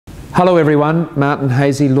Hello everyone, Martin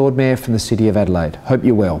Hazy, Lord Mayor from the City of Adelaide. Hope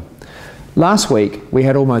you're well. Last week we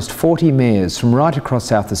had almost 40 mayors from right across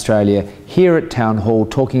South Australia here at Town Hall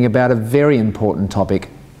talking about a very important topic,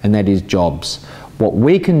 and that is jobs. What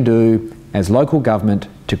we can do as local government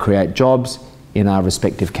to create jobs in our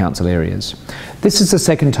respective council areas. This is the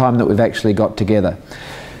second time that we've actually got together.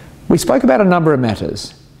 We spoke about a number of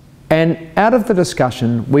matters, and out of the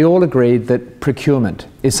discussion we all agreed that procurement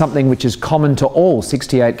is something which is common to all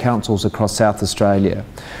 68 councils across South Australia.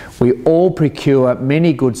 We all procure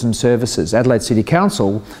many goods and services. Adelaide City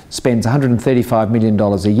Council spends $135 million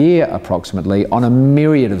a year approximately on a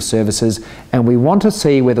myriad of services, and we want to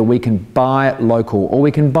see whether we can buy local or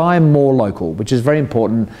we can buy more local, which is very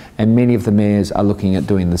important, and many of the mayors are looking at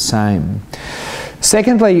doing the same.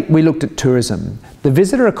 Secondly, we looked at tourism. The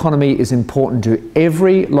visitor economy is important to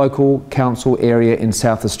every local council area in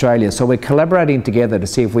South Australia, so we're collaborating together to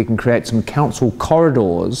see if we can create some council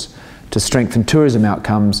corridors to strengthen tourism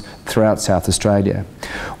outcomes throughout South Australia.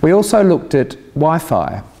 We also looked at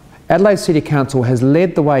Wi-Fi. Adelaide City Council has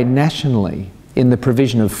led the way nationally in the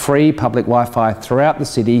provision of free public Wi-Fi throughout the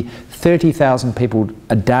city. 30,000 people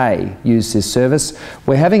a day use this service.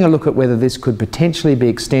 We're having a look at whether this could potentially be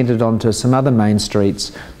extended onto some other main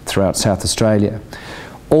streets throughout South Australia.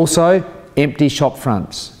 Also, empty shop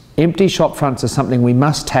fronts. Empty shop fronts are something we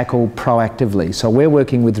must tackle proactively. So we're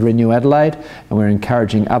working with Renew Adelaide, and we're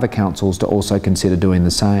encouraging other councils to also consider doing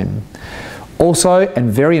the same. Also,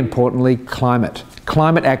 and very importantly, climate.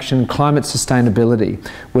 Climate action, climate sustainability.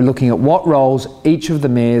 We're looking at what roles each of the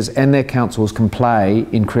mayors and their councils can play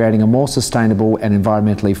in creating a more sustainable and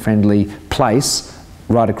environmentally friendly place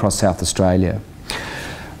right across South Australia.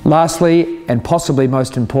 Lastly, and possibly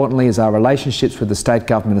most importantly, is our relationships with the state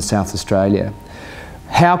government of South Australia.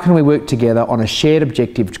 How can we work together on a shared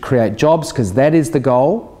objective to create jobs, because that is the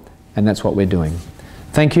goal, and that's what we're doing.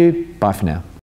 Thank you. Bye for now.